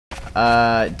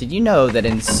did you know that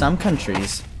in some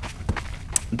countries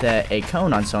that a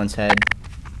cone on someone's head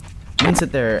means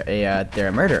that they're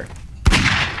a murderer?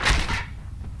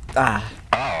 Ah.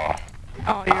 Oh.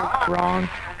 Oh, you're wrong.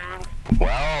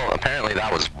 Well, apparently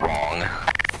that was wrong.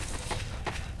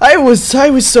 I was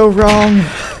so wrong.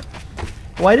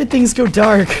 Why did things go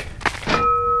dark?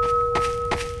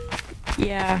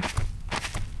 Yeah.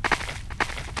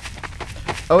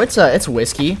 Oh, it's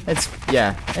whiskey.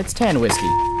 It's tan whiskey.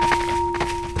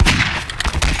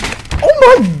 Oh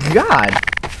my god!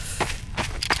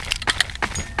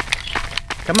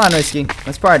 Come on, whiskey.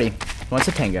 Let's party. What's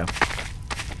a tango?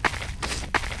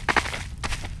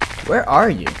 Where are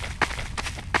you?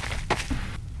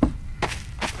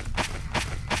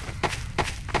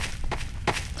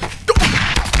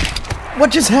 What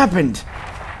just happened?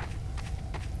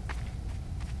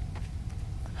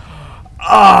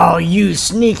 Oh, you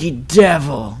sneaky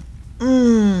devil.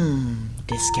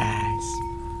 Disguise.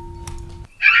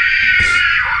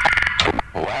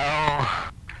 Well,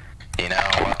 you know,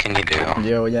 what can you do?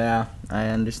 Yo, yeah, I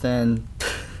understand.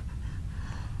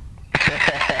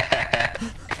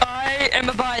 I am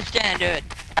a bystander.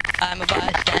 I'm a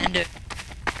bystander.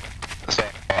 So,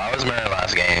 I was murdered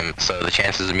last game, so the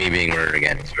chances of me being murdered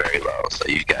again is very low, so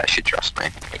you guys should trust me.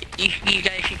 You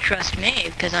guys should trust me,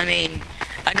 because I mean,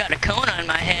 I got a cone on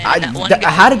my head, and that one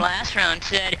guy from last round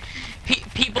said,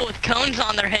 people with cones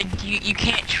on their head, you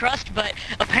can't trust, but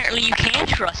apparently you can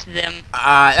trust them.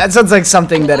 That sounds like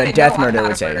something that a death murderer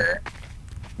would say.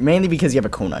 Mainly because you have a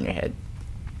cone on your head.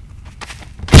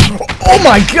 Oh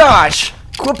my gosh!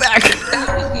 Quebec!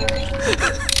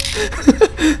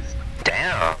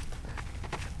 Damn.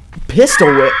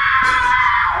 Pistol whip.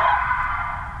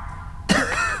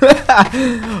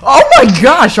 Oh my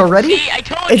gosh, already? See, I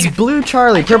told it's you. blue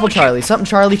Charlie, purple Charlie, something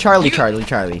Charlie. He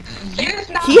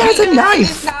has a knife.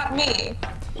 It's not me.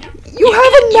 You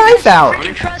have a knife out.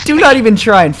 Do not even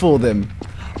try and fool them.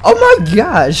 Oh my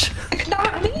gosh. It's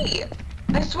not me.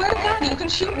 I swear to God, you can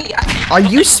shoot me. Are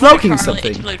you smoking It's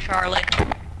something? blue Charlie.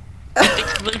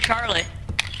 It's blue Charlie.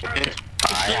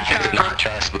 I do not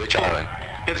trust Blue Charlie.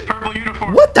 It's purple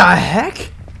uniform. What the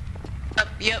heck?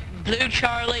 Yep, Blue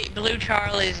Charlie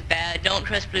is bad. Don't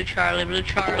trust Blue Charlie.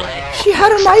 She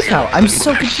had a knife out. I'm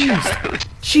so confused.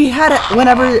 She had it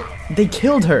whenever they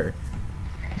killed her.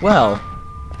 Well,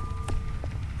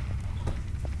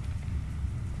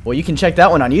 you can check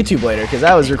that one on YouTube later, because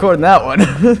I was recording that one.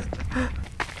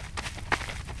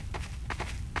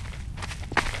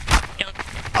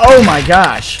 Oh my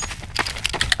gosh.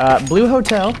 Blue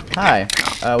Hotel. Hi.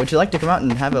 Would you like to come out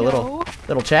and have a little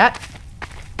chat?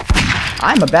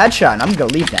 I'm a bad shot, and I'm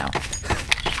gonna leave now.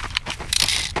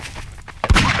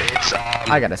 It's,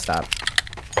 I gotta stop.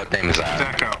 What name is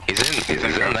that? He's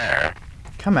in there.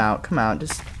 Come out.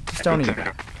 Just don't even.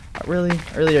 Really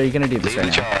are you gonna do this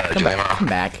right now? Come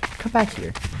back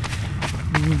here.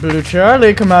 Blue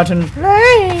Charlie, come out and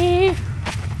play.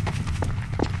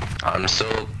 I'm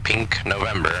still Pink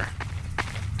November.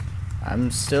 I'm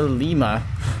still Lima.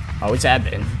 Always have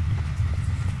been.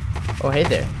 Oh, hey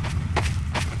there.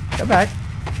 Come back.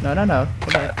 No. Come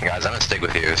back. Guys, I'm gonna stick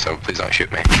with you, so please don't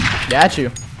shoot me. Got you.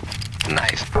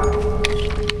 Nice.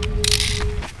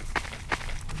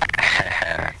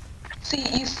 See,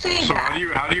 you say So that.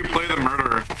 how do you play the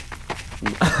murderer?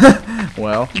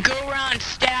 Well. You go around and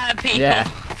stab people. Yeah.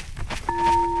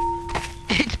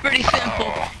 It's pretty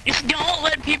simple. Just don't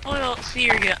let people see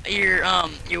your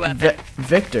weapon.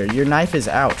 Victor, your knife is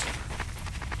out.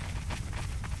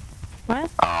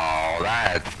 What? Oh,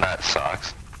 that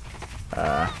sucks.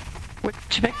 Which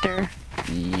Victor?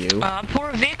 You.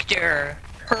 Poor Victor.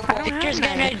 Victor's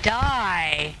gonna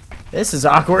die. This is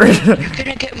awkward. You're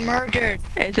gonna get murdered.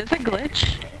 Is this a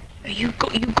glitch? You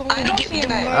going I to don't get see a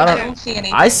knife. I I don't see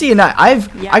anything. I see a knife.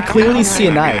 I clearly see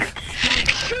a knife.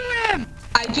 Shoot him!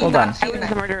 I do Hold not on. see I a was the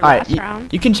knife. murderer Alright, last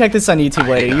round. you can check this on YouTube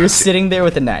later. You're sitting there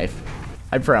with a knife.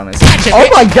 I promise. Oh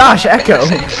my gosh, Echo!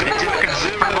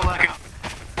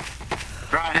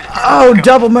 Oh,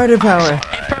 double murder power.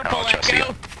 Hey, Purple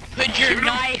Echo, put your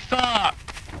knife up.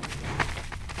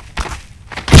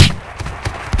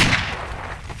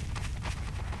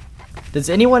 Does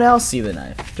anyone else see the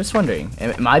knife? Just wondering.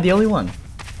 Am I the only one?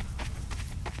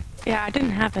 Yeah, I didn't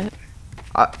have it.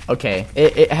 Okay,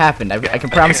 it happened. I can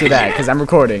promise you that, because I'm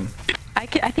recording. I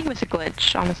think it was a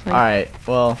glitch, honestly. Alright,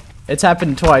 well, it's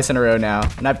happened twice in a row now,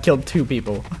 and I've killed 2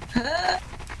 people.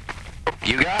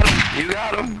 You got him. You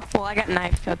got him. Well, I got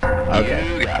knifed. That's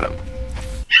Okay. You got him.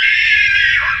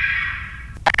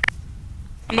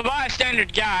 I'm a bystander,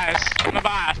 guys. I'm a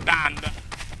bystander.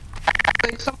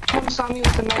 Like someone saw me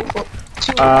with a knife 2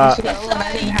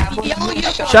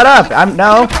 Shut up!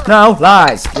 No,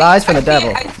 lies from the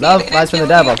devil. Lies from the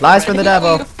devil. Lies from the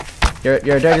devil. You're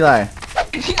a dirty liar.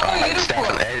 It's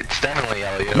definitely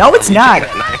yellow. No, it's not.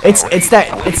 It's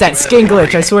that skin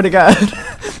glitch. I swear to God.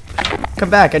 Come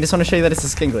back. I just want to show you that it's a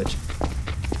skin glitch.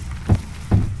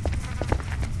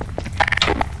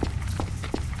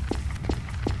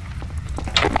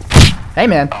 Hey,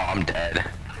 man. Oh, I'm dead.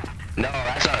 No,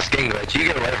 that's not a skin glitch. You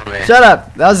get away from me. Shut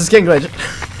up. That was a skin glitch.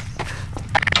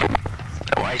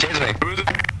 Why are you chasing me?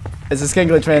 It's a skin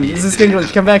glitch, man. It's a skin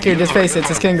glitch. Come back here. Just face it. It's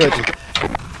a skin glitch.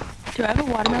 Do I have a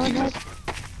watermelon head?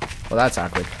 Well, that's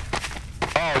awkward.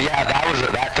 Oh yeah,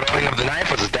 that throwing of the knife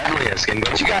was definitely a skin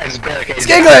glitch. You guys barricade.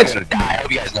 Skin glitch! I'm gonna die. I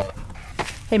hope you guys know that.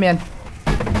 Hey, man.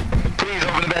 Please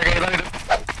open the barricade. Let me.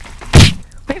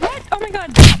 Wait, what? Oh my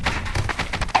god.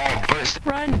 Oh, burst.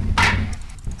 Run.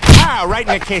 Ah, right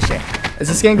in the kitchen. It's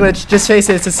a skin glitch. Just face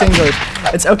it. It's a skin glitch.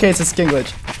 It's okay. It's a skin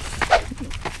glitch.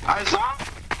 I saw.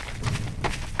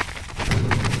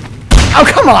 Oh,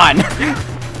 come on!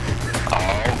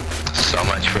 Oh, so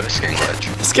much for a skin glitch.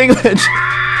 Skin glitch.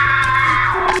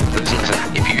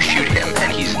 Listen, if you shoot him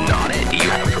and he's not it, you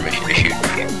have permission to shoot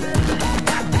me.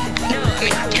 No, I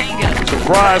mean, Tango.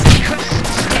 Surprise.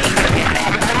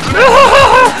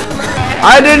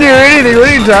 I didn't hear anything. What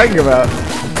are you talking about?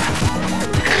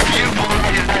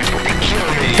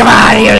 Come on, you